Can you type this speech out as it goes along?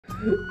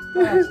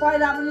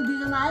पहिला पनि 2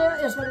 जना आयो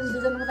यसपालि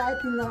 2 जना मात्र आयो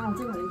 3 जना आउँछ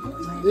भनेको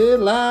ए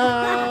ला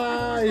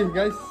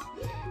गाइस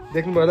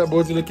देख्नु भयो होला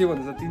बोजूले के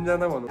भन्छ 3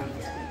 जना भन्नु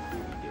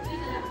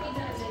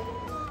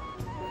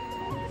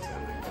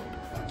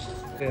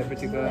Happy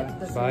Tika,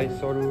 bye,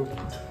 Soru.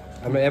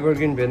 I'm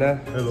Evergreen Bheena.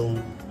 Hello.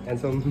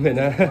 Handsome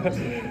Bheena.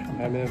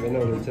 I'm Bheena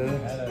Oluncha.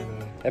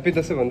 Happy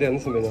Dasai Bande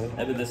Hansu Bheena.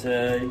 Happy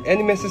Dasai.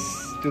 Any message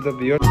to the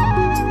viewer?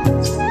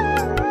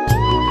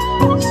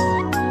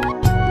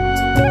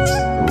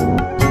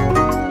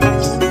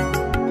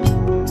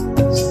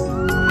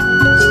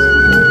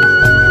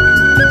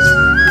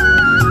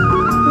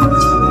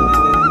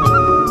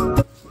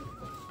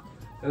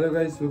 Hello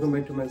guys, welcome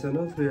back to my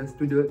channel. So yes,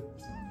 today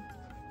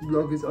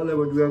vlog is all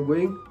about we are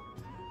going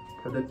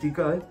for the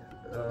Tika है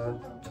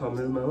 6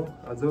 माइलमा हो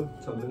आज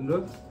 6 mile र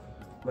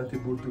माथि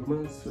बुटुकमा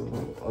so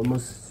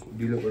almost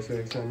ढिलो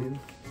भइसकेको छ हामी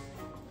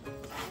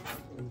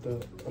अन्त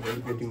अब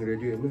गेटिङ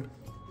रेडी हैन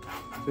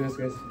सो यस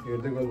गाइस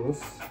हेर्दै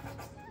गर्नुहोस्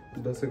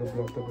दशैंको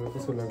ब्लग तपाईलाई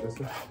कस्तो लाग्दैछ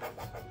सो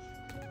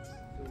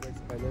गाइस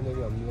फाइनली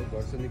हम लोग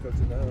घर से निकल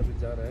चुका है अभी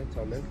जा रहे हैं 6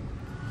 माइल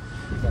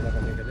खाना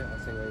खाने के लिए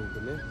आसिंग आंगी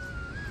में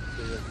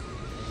तो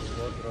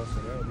बहुत रश हो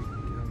रहा है अभी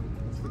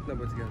कितना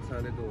बज गया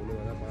 2:30 होने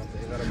वाला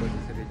 11 बजे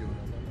से रेडी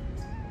होना था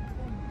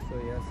तो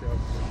यहाँ से अब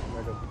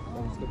मैडम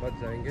हम उसके बाद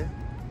जाएंगे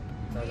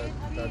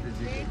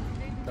दादाजी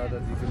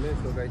के में।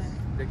 तो गाइस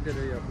देखते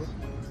रहिए आप लोग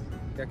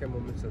क्या क्या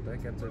मोमेंट्स होता है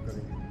कैप्चर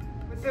करेंगे।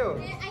 कैसे हो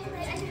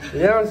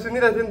यहाँ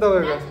सुनिरहेको थिएँ नि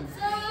तपाईँको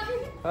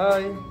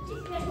हाई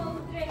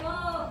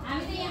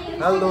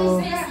हेलो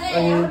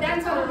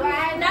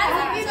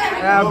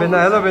भेना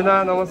हेलो भेना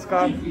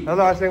नमस्कार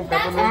हेलो आसिङ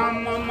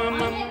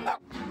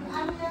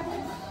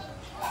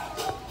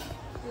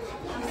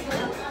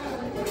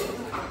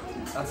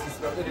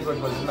रिकॉर्ड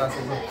गर्छु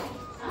आसिङको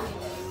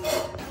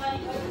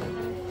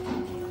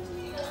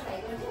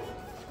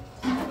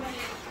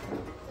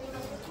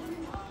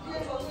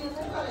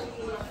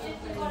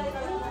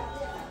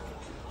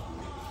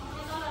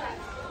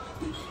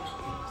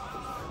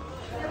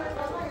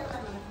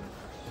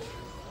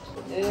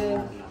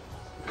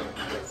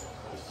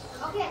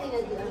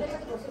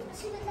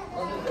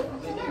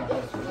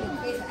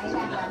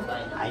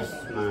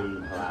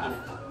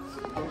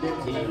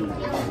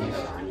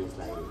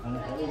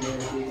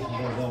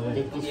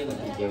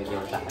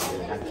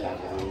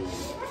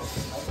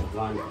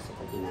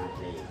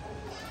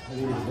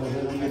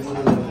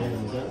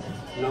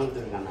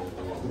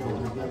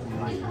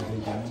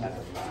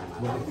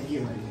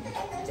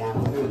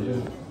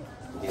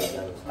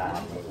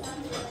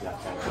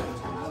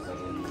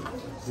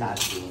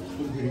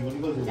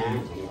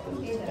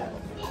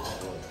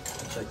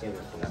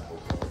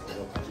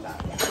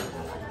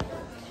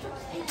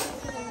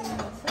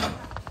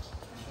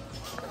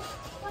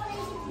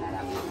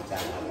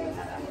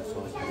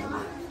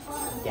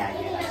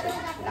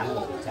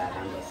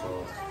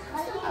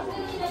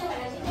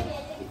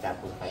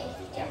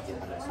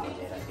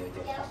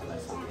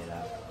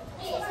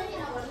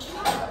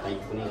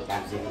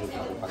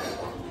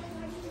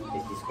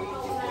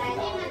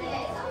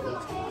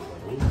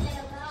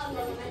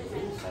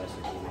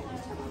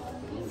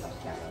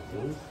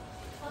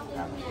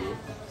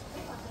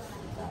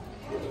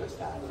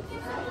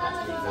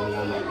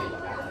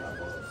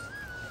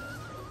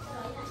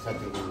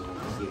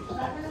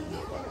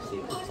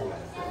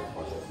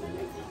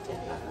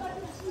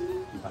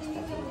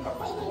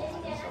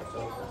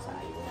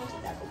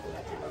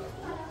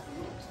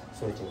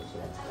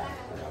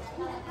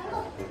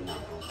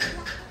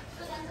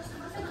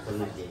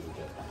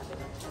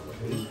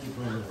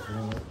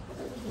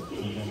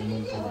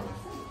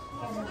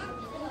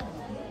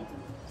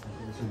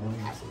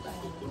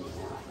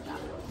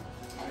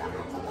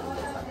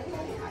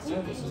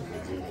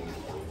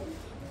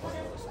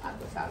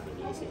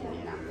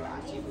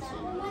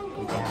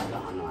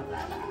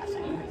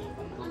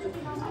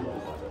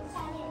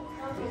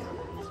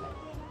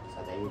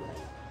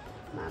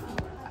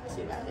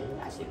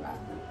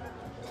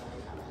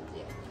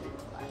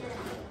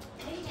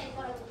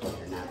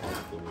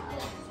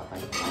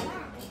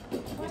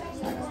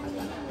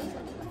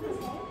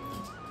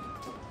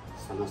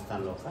समस्त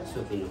लोक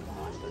सुखिनु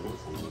भवन्तु नै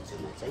सम्झिन्छु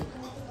म चाहिँ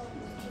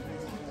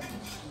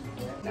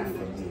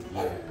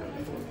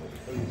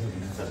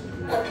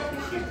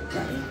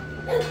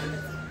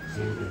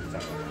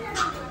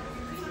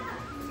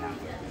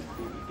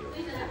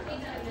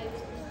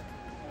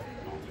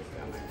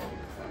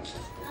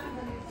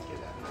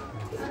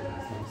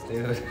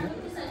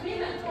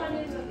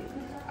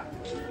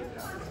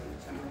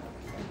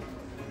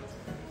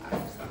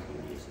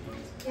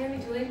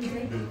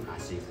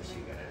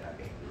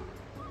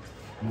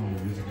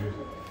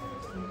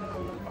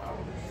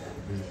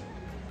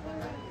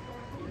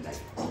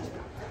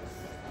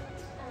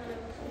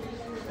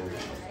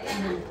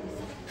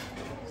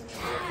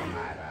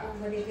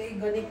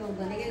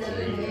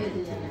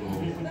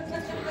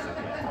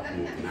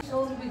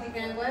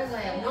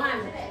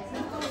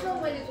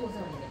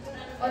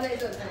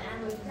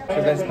So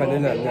guys,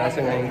 फाइनली हामी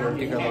आसँग आएको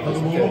टिका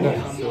लगाइसक्यो होइन.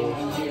 सो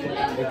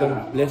एकदम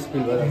ब्लेस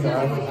फिल भइरहेको छ.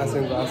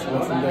 आसँगको आसमा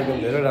सुन्दा एकदम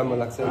धेरै राम्रो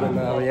लाग्छ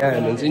होइन. अब यहाँ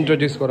हेर्नु चाहिँ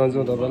इन्ट्रोड्युस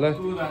गराउँछौँ तपाईँलाई.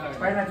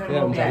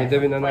 यहाँ हुन्छ हामी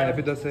देवी नाना.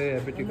 ह्याप्पी दसैँ,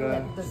 ह्याप्पी टिका.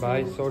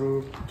 भाइ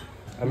स्वरूप,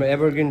 हाम्रो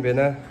एभरग्रिन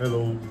भेना.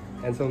 Hello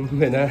handsome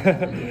भेना.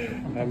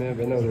 हामी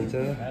भेना हुनुहुन्छ.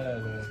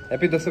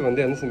 ह्याप्पी दसैँ भन्दै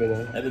हेर्नुहोस् न भेना.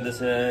 Happy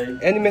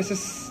Dashain. Any message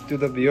to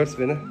the viewers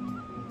भेना?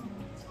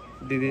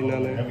 दिदी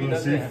नाना ह्याप्पी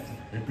दसैँ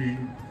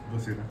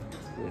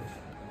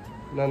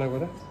नानाको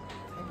र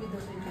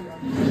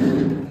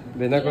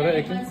भेनाको र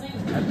एक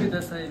happy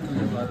Dashain to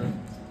the mother.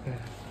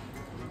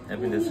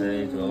 Happy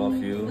Dashain to all of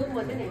you.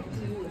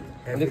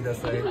 Happy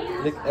Dashain.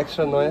 अलिक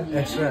एक्स्ट्रा नयाँ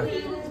extra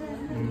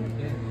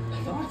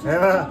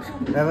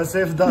Have a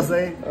safe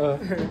Dashain.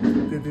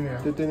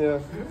 त्यति नै हो.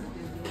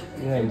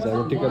 यहाँ हुन्छ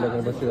हामी टिका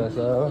लगाएर बसिरहेको छ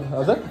हो.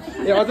 हजुर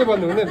ए अझै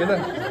भन्नु हुने भेना?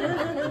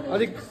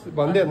 अलिक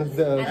भन्दै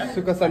हेर्नुहोस्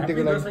सुख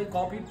शान्तिको लागि.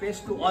 Copy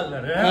paste to all.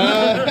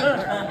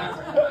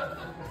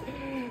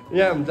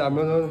 यहाँ हुन्छ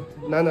हाम्रो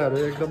नानाहरू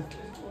एकदम.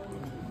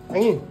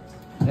 आङ्गी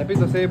ह्याप्पी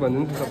दसैँ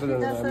भन्नुहुन्छ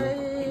सबैजना.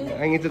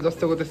 आङ्गी चाहिँ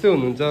जस्तोको त्यस्तै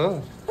हुनुहुन्छ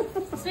हो.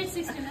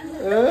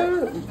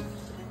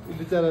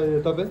 बिचरा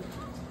तपाईँ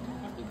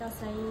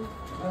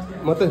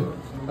मात्रै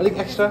अलिक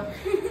extra.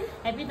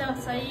 Happy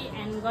Dasai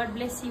and God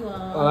bless you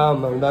all.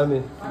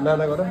 दामी.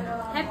 नानाको र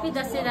Happy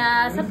दसैँ र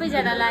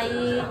सबैजनालाई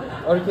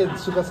अरू के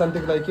सुख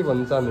शान्तिको लागि के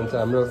भन्नु चाहनुहुन्छ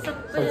हाम्रो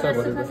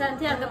संसारभरिको? सुख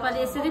शान्ति अर्को पालि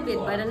यसरी भेट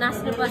भएर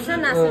नाच्नुपर्छ.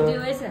 नाच्नु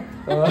दिउै छ.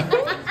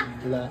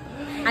 ल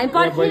हामी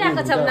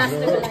पर्खिरहेको छौँ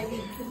नाच्नुको लागि.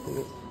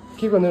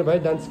 के गर्नु भाइ?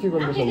 डान्स के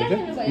गर्नुपर्छ भने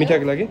चाहिँ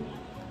मिठाईको लागि?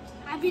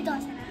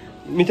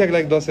 मिठाईको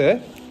लागि दसैँ है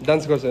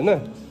डान्स गर्छ होइन?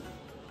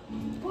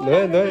 ल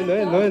ल ल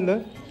ल ल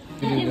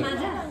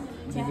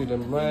दिदीले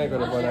माया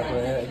गरेर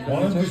बनाएको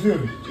एकदम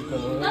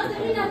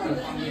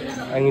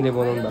आङीले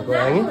बनाउनु भएको.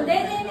 आङी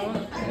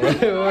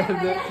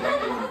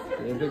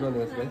हेर्दै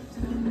गर्नुहोस् भाइ.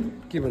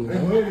 के भन्नु?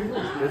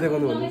 हेर्दै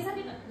गर्नु भन्नु.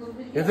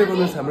 हेर्दै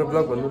गर्नुहोस् हाम्रो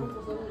ब्लग भन्नु.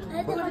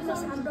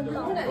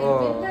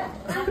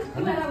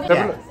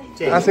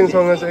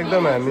 आसिङसँग चाहिँ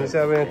एकदम हामी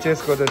चाहिँ अब यहाँ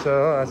चेस गर्दैछ हो.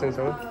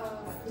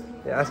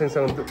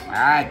 आसिङसँग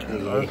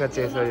हल्का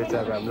चेस हो यो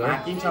चाहिँ अब हाम्रो.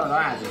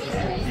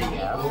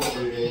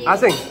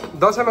 आसिङ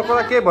दसैँमा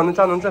कुरा के भन्नु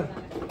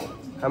चाहनुहुन्छ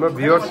हाम्रो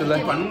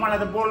भ्युअर्सलाई?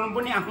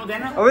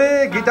 अब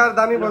गिटार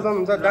दामी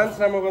बजाउनुहुन्छ,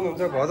 डान्स राम्रो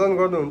गर्नुहुन्छ, भजन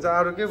गर्नुहुन्छ,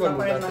 अरू के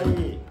भन्नुहुन्छ?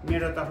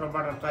 मेरो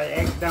तर्फबाट त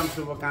एकदम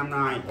शुभकामना.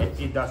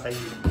 Happy Dashain.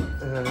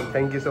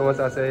 Thank you so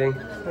much asking.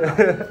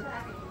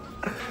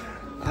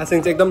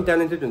 Asking चाहिँ एकदम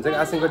ट्यालेन्टेड हुन्छ.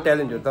 आसिङको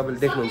ट्यालेन्टहरू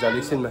तपाईँले देख्नुहुन्छ अब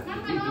एकछिनमा.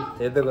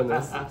 हेर्दै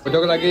गर्नुहोस्.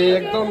 फोटोको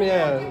लागि एकदम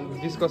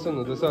यहाँ डिस्कसन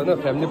हुँदैछ होइन.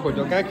 फ्यामिली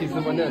फोटो कहाँ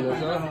खिच्नुपर्ने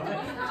भन्दैछ.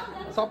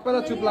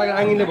 सबैलाई चुप लागेर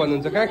आङीले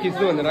भन्नुहुन्छ कहाँ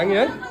खिच्नु भनेर. आङी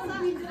है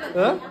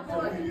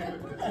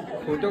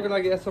फोटोको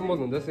लागि एसम्बल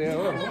हुँदैछ यहाँ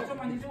हो.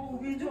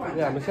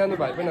 यहाँ हाम्रो सानो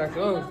भाइ पनि आएको छ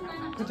हो.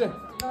 कुन चाहिँ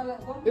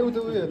ए उता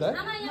उयो होला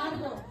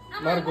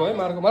मार्को है.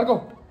 मार्को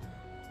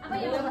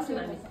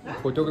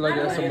फोटोको लागि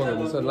एसम्बल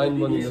हुँदैछ. लाइन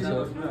बनिँदैछ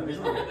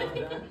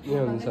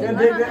यहाँ हुन्छ.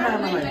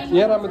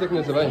 यहाँ राम्रो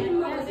देख्नेछ भाइ.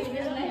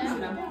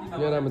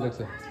 यहाँ राम्रो देख्छ.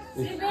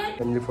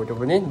 फ्यामिली फोटो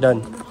पनि डन.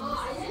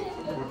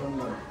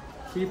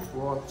 Keep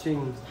watching.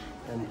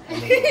 अब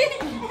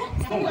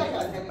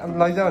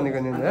लैजा भनेको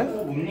नि है.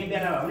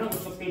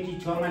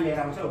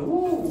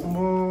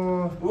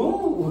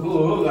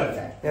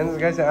 यहाँ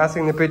गाई चाहिँ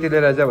आसिङले पेटी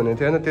लिएर आइज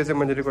भनेको थियो होइन. त्यो चाहिँ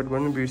मैले रेकर्ड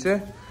गर्नु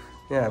बिर्सेँ.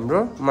 यहाँ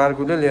हाम्रो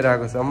मार्कुले लिएर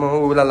आएको छ.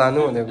 म उसलाई लानु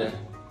भनेको.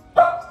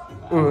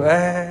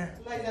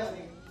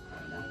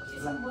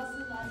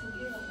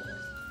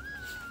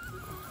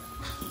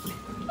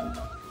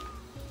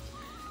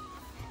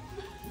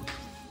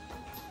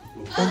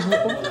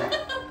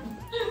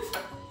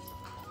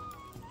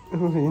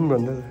 हिँड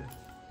भन्दैछ.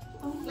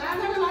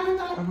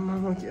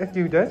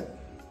 क्युट है.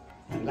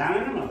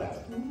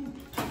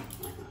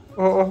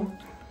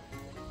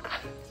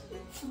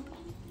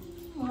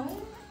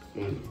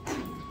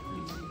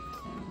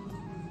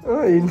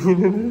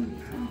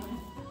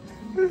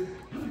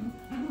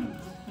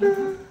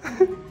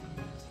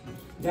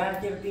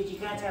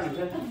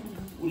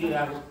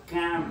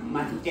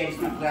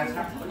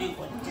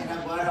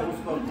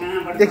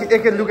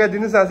 एकखेप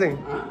लुकाइदिनुहोस् आसिङ.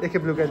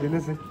 एकखेप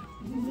लुकाइदिनुहोस्.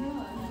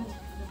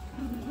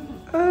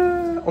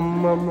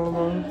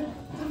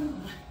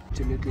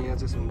 छिमेकले यहाँ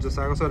चाहिँ हुन्छ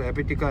साको सर.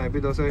 ह्याप्पी टिका, ह्याप्पी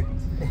दसैँ.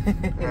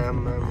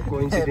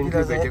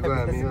 कोइन्सिडेन्टली भेटेको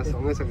हामी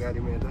सँगै छ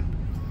गाडीमा यता.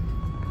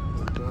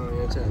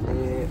 यहाँ चाहिँ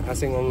हामी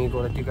आसिङ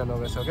अङ्गीकोबाट टिका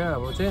लगाइसक्यो.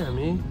 अब चाहिँ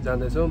हामी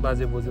जाँदैछौँ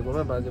बाजे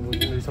बोजूकोमा. बाजे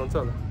बोजू रिसाउँछ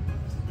होला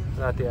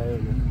राति आयो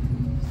भने.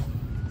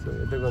 सो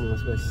यतै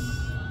गर्नुहोस् गाइस.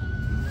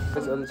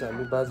 अहिले चाहिँ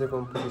हामी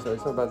बाजेकोमा पुगिसकेको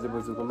छौँ. बाजे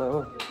बोजूकोमा हो.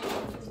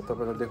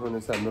 तपाईँलाई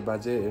देखाउनुहोस् हाम्रो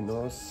बाजे.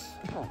 हेर्नुहोस्.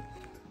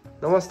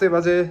 नमस्ते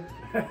बाजे.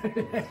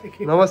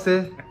 नमस्ते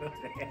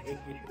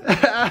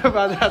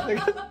बाजे.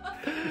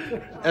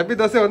 ह्याप्पी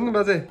दसैँ भन्नु न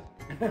बाजे.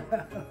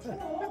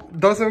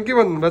 दसैँमा के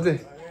भन्नु बाजे?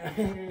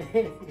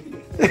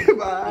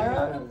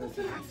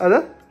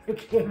 हजुर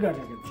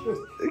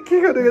के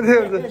गरेको थियो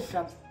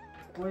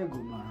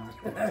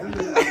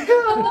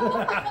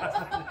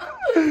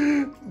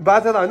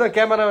बाजेलाई होइन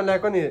क्यामेरामा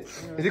ल्याएको नि.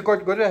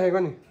 रिकर्ड गरिराखेको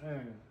नि.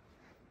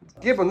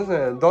 के भन्नुहोस्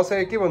न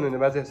दसैँ के भन्नुहुने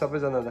बाजे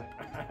सबैजनालाई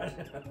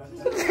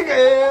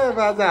ए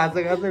बाजे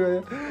हाँसेको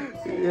गयो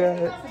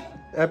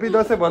ह्याप्पी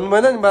दसैँ भन्नु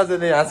भएन नि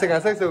बाजेले हाँसेको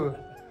छ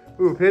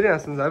ऊ फेरि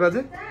हाँस्नुहुन्छ है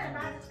बाजे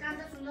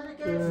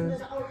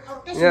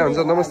यहाँ हुन्छ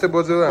नमस्ते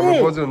बोजू हाम्रो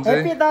बोजू हुन्छ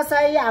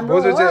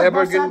बोजू चाहिँ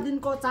एभरग्रिन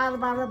दिनको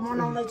चाडबाड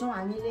मनाउँदैछौँ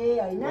हामीले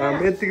हैन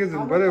यतिकै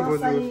जुन पर्यो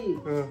बोजू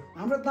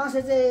हाम्रो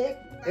दसैँ चाहिँ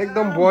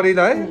एकदम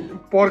बढीला है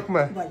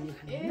पर्कमा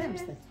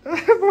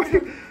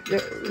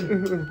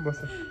बस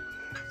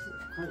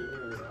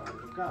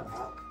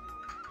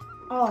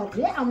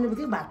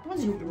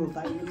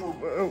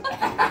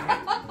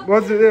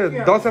बजु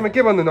दसैँमा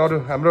के भन्नु अरू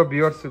हाम्रो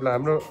भ्युअर्सहरूलाई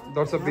हाम्रो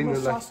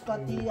दर्शकबिनहरूलाई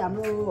संस्कृति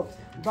हाम्रो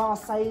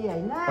दसैँ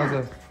हैन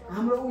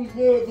हाम्रो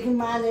उहिलेदेखि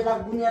मानेर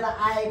गुनेर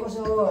आएको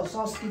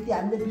संस्कृति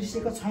हामीले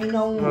बिर्सेको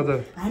छैनौँ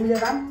हामीले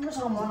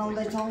राम्रोसँग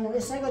मनाउँदैछौँ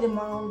यसै गरी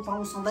मनाउनु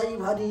पाउँ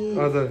सधैँभरि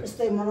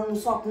यस्तै मनाउनु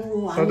सक्नु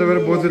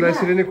सधैँभरि बोजूलाई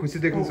यसरी नै खुसी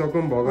देख्न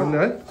सकौँ भगवानले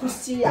है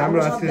खुसी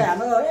हाम्रो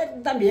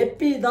एकदम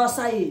हेप्पी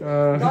दसैँ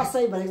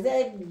दसैँ भनेको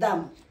चाहिँ एकदम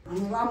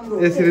राम्रो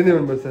यसरी नै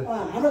हुनुपर्छ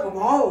हाम्रो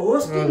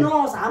होस् कि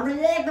नहोस् हाम्रो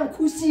एकदम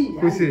खुसी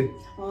खुसी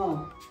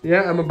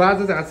यहाँ हाम्रो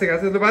बाजे चाहिँ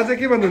हाँसेको बाजे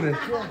के भन्नु नि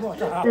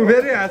ऊ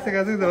फेरि हाँसेको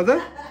हजुर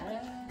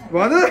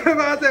भन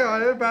बाजे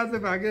हरे बाजे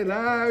भागे ला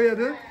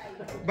उयो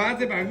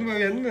बाजे भाग्नु भयो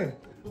हेर्नु न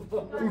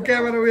ऊ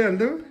क्यामेरा उयो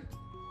हाल्नु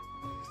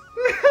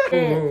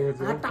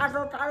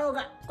टाढो टाढो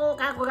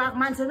गएको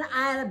मान्छे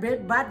आएर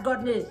भेटभाट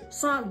गर्ने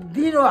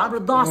दिन हो हाम्रो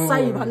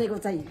दसैँ भनेको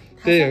चाहिँ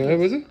त्यही हो है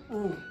बोजू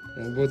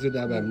बोजूले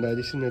अब हामीलाई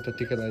एकछिन यता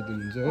टिका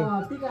लगाइदिनुहुन्छ हो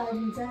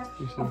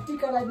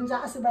टिका लगाइदिन्छ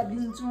आशीर्वाद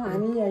दिन्छौँ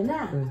हामी होइन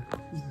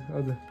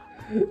हजुर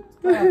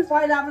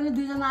पहिला पनि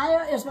दुईजना आयो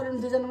यसपालि पनि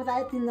दुईजना मात्रै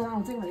आयो तीनजना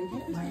आउँछ भनेको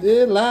ए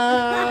ला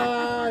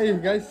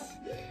गाइस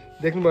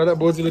देख्नु भयो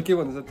बोजूले के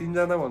भन्नुहुन्छ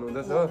तीनजना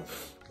भन्नुहुँदैछ हो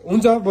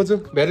हुन्छ बोजू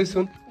भेरी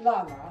सुन ल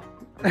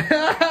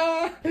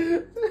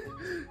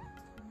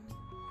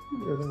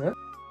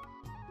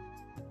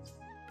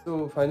सो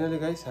फाइनली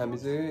गाइस हामी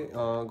चाहिँ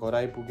घर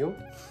आइपुग्यौँ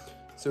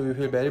so we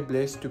feel very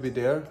blessed to be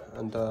there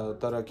अन्त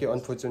तर के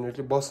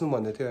अनफर्चुनेटली बस्नु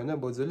भन्दै थियो होइन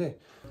बोजूले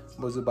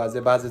बोजू बाजे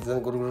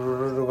चाहिँ गुरु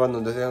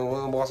गर्नुहुँदै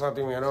थियो बस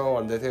तिमीहरू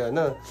भन्दै थियो होइन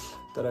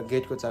तर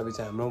गेटको चाबी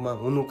चाहिँ हाम्रोमा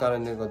हुनु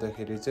कारणले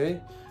गर्दाखेरि चाहिँ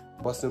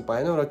बस्नु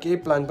पाएनौँ र केही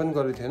प्लान पनि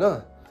गरेको थिएन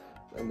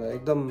अन्त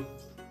एकदम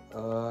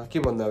के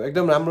भन्दा अब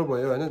एकदम राम्रो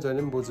भयो होइन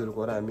जहिले पनि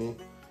बोजूहरूको घर हामी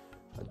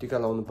टिका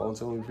लाउनु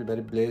पाउँछौँ वी फिल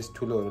भेरी ब्लेस्ड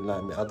ठुलोहरूलाई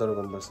हामी आदर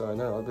गर्नुपर्छ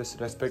होइन अलवेज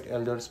रेस्पेक्ट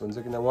एल्डर्स भन्छ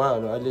किन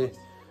उहाँहरू अहिले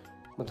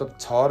मतलब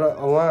छ र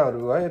उहाँहरू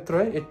है यत्रो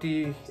है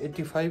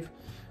 85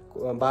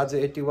 बाजे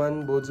 81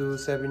 बोजू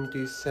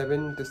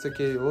 77 त्यस्तो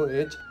केही हो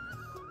एज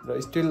र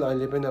स्टिल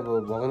अहिले पनि अब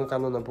भगवानको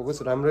काममा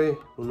नपुगोस् राम्रै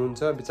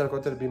हुनुहुन्छ विचार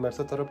कतिवटा बिमार छ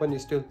तर पनि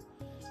स्टिल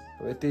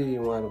अब यति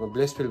उहाँहरूको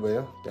ब्लेस फिल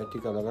भयो त्यहाँ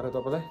टिका लगाएर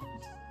तपाईँलाई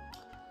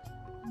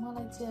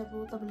मलाई चाहिँ अब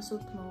तपाईँले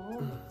सोध्नु हो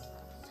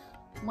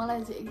मलाई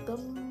चाहिँ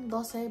एकदम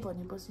दसैँ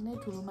भनेपछि नै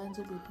ठुलो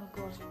मान्छे भेट्नु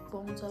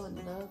पाउँछ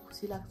भनेर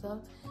खुसी लाग्छ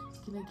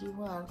किनकि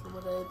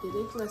उहाँहरूकोबाट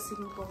धेरै कुरा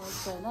सिक्नु पाउँछ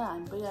होइन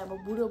हामी पनि अब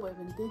बुढो भयो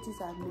भने त्यही चिज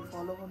हामीले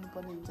फलो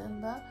गर्नुपर्ने हुन्छ नि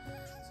त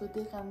सो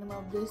त्यही कारणले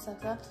मलाई ब्लेस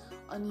लाग्छ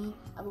अनि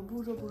अब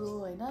बुढो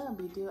होइन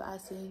भेट्यो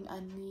आसिङ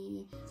आन्टी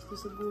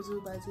जस्तो बोजू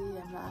बाजे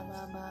हाम्रो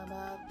आमा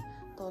बाबा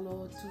तल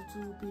चुचु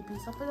पिपी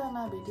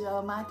सबैजना भेट्यो अब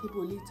माथि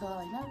भोलि छ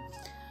होइन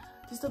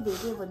त्यस्तो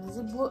भेट्यो भने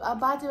चाहिँ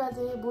बाजे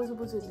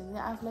बोजूहरूले चाहिँ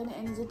आफूलाई नै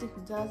एनर्जेटिक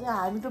हुन्छ चाहिँ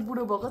हामी त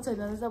बुढो भएको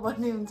छैन रहेछ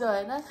भन्ने हुन्छ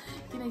होइन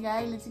किनकि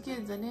अहिले चाहिँ के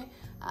हुन्छ भने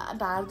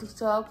ढाड दुख्छ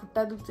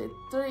खुट्टा दुख्छ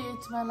यत्रो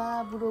एजमा ला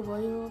बुढो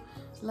भयो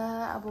ला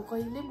अब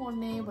कहिले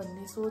मर्ने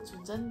भन्ने सोच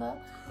हुन्छ नि त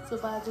सो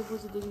बाजे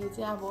बोजूदेखि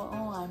चाहिँ अब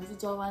हामी चाहिँ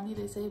जवानी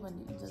रहेछ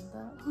भन्ने हुन्छ नि त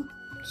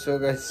सो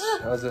गाइस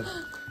हजुर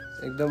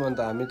एकदम अन्त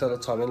हामी तर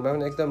 6 महिनामा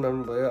पनि एकदम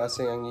राम्रो भयो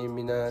आसिङ आङ्गी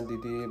मिना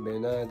दिदी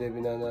भेना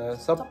देविना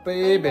सबै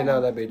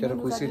भेनाहरूलाई भेटेर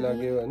खुसी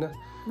लाग्यो होइन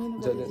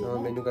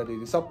मेनुका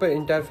दिदी सबै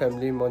इन्टायर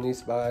फ्यामिली मनिष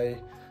भाइ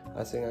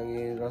आसिङ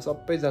आङ्गी र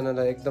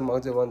सबैजनालाई एकदम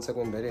अझै 1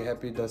 second very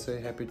happy Dashain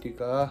happy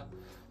टिका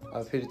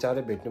अब फेरि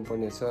चाँडै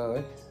भेट्नुपर्ने छ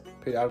है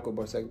फेरि अर्को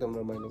वर्ष एकदम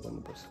रमाइलो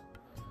गर्नुपर्छ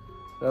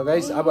र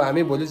गाइस अब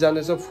हामी भोलि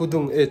जाँदैछौँ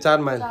फुदुङ 4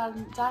 माइल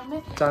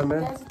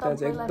त्यहाँ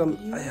चाहिँ एकदम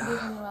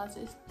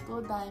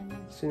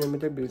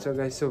सिनेमेटिक भिउ छ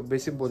गाइस सो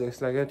बेसी बोलेको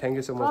जस्तो लाग्यो thank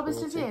you so much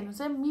obviously चाहिँ हेर्नु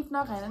चाहिँ मिट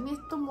नखाएर नि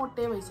यस्तो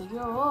मोटे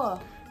भइसक्यो हो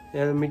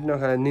यहाँ मिट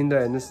नखाएर निन्द्रा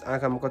हेर्नुहोस्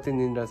आँखामा कति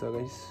निन्द्रा छ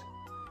गाइस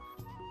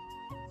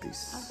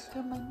पिस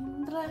आँखामा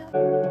निन्द्रा